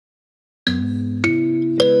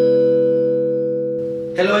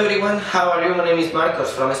Hello everyone, how are you? My name is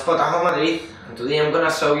Marcos from Spotahome, Madrid, and today I'm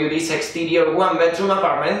gonna show you this exterior one-bedroom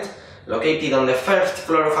apartment located on the first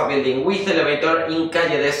floor of a building with elevator in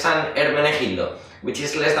Calle de San Hermenegildo, which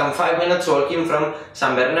is less than 5 minutes walking from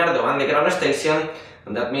San Bernardo Underground Station,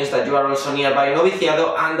 and that means that you are also nearby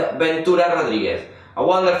Noviciado and Ventura Rodriguez, a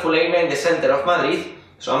wonderful area in the center of Madrid,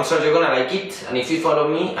 so I'm sure you're gonna like it, and if you follow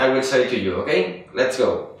me, I will show it to you, okay? Let's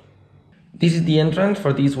go! This is the entrance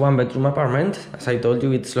for this one-bedroom apartment. As I told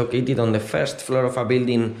you, it's located on the first floor of a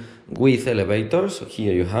building with elevators, so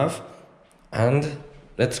here you have. And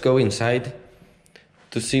let's go inside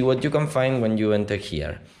to see what you can find when you enter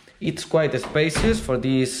here. It's quite spacious for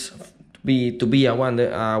this to be a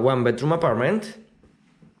one-bedroom apartment.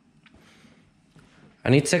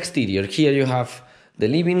 And it's exterior. Here you have the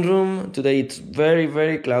living room. Today it's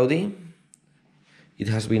very cloudy. It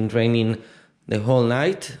has been raining the whole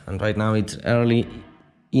night, and right now it's early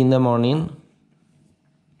in the morning.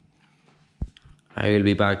 I will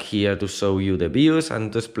be back here to show you the views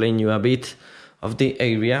and to explain you a bit of the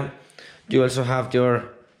area. You also have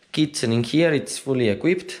your kitchen in here, it's fully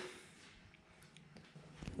equipped.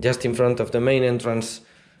 Just in front of the main entrance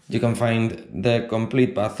you can find the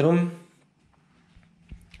complete bathroom.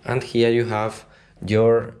 And here you have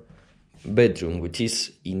your bedroom, which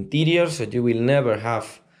is interior, so you will never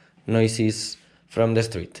have noises from the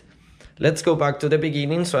street. Let's go back to the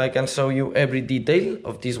beginning so I can show you every detail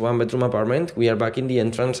of this one-bedroom apartment. We are back in the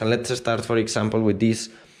entrance, and let's start, for example, with this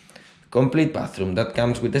complete bathroom that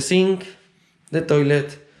comes with the sink, the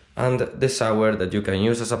toilet, and the shower that you can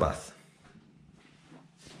use as a bath.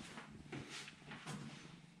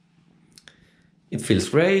 It feels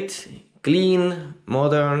great, clean,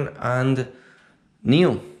 modern, and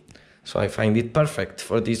new. So I find it perfect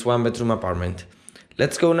for this one-bedroom apartment.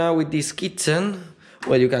 Let's go now with this kitchen.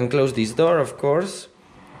 Well, you can close this door, of course,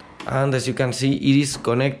 and as you can see, it is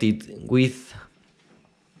connected with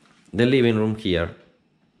the living room here.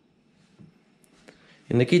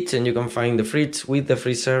 In the kitchen you can find the fridge with the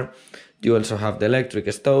freezer. You also have the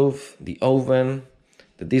electric stove, the oven,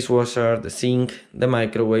 the dishwasher, the sink, the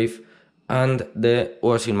microwave, and the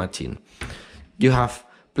washing machine. You have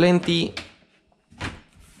plenty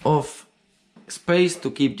of space to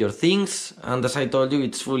keep your things, and as I told you,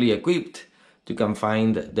 it's fully equipped. You can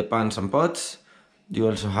find the pans and pots. You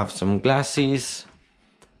also have some glasses,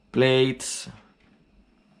 plates,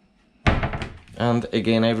 and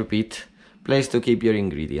again I repeat, place to keep your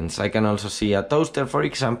ingredients. I can also see a toaster, for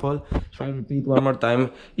example. So I repeat one more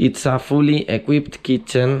time, it's a fully equipped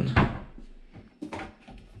kitchen.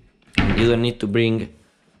 You don't need to bring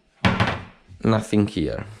nothing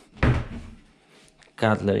here.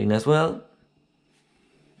 Cutlery as well.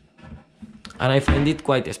 And I find it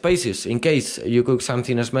quite spacious. In case you cook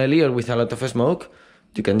something smelly or with a lot of smoke,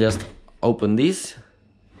 you can just open this.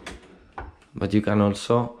 But you can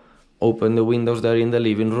also open the windows there in the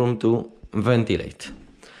living room to ventilate.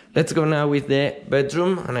 Let's go now with the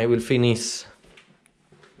bedroom, and I will finish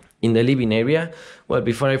in the living area. Well,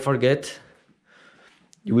 before I forget,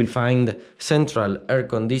 you will find central air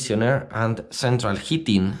conditioner and central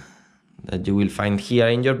heating that you will find here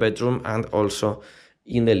in your bedroom and also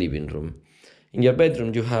in the living room. In your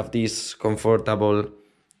bedroom you have this comfortable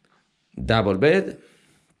double bed,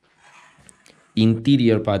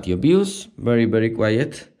 interior patio views, very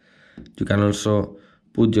quiet. You can also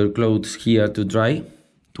put your clothes here to dry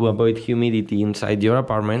to avoid humidity inside your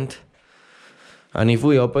apartment. And if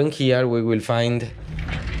we open here, we will find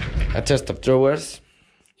a chest of drawers.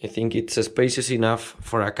 I think it's spacious enough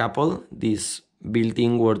for a couple, this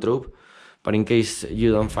built-in wardrobe, but in case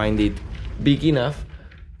you don't find it big enough,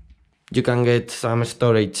 you can get some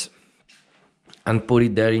storage and put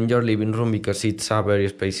it there in your living room, because it's a very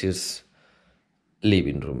spacious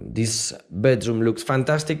living room. This bedroom looks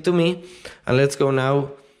fantastic to me, and let's go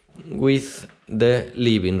now with the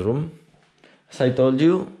living room. As I told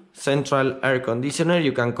you, central air conditioner,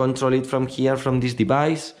 you can control it from here, from this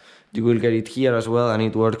device. You will get it here as well, and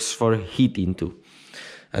it works for heating too.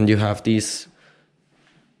 And you have this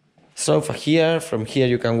sofa here. From here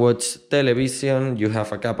you can watch television. You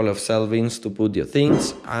have a couple of shelvings to put your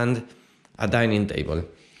things and a dining table.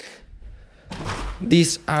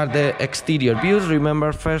 These are the exterior views.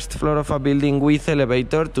 Remember, first floor of a building with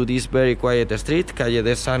elevator to this very quiet street, Calle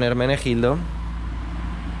de San Hermenegildo.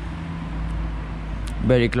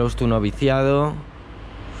 Very close to Noviciado.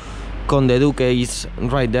 Conde Duque is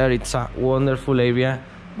right there. It's a wonderful area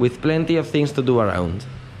with plenty of things to do around.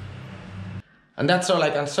 And that's all I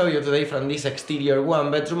can show you today from this exterior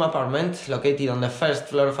one-bedroom apartment located on the first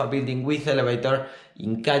floor of a building with elevator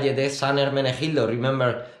in Calle de San Hermenegildo.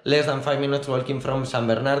 Remember, less than 5 minutes walking from San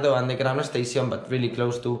Bernardo and the Grano station, but really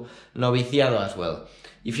close to Noviciado as well.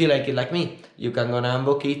 If you like it like me, you can go now and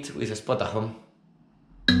book it with Spotahome.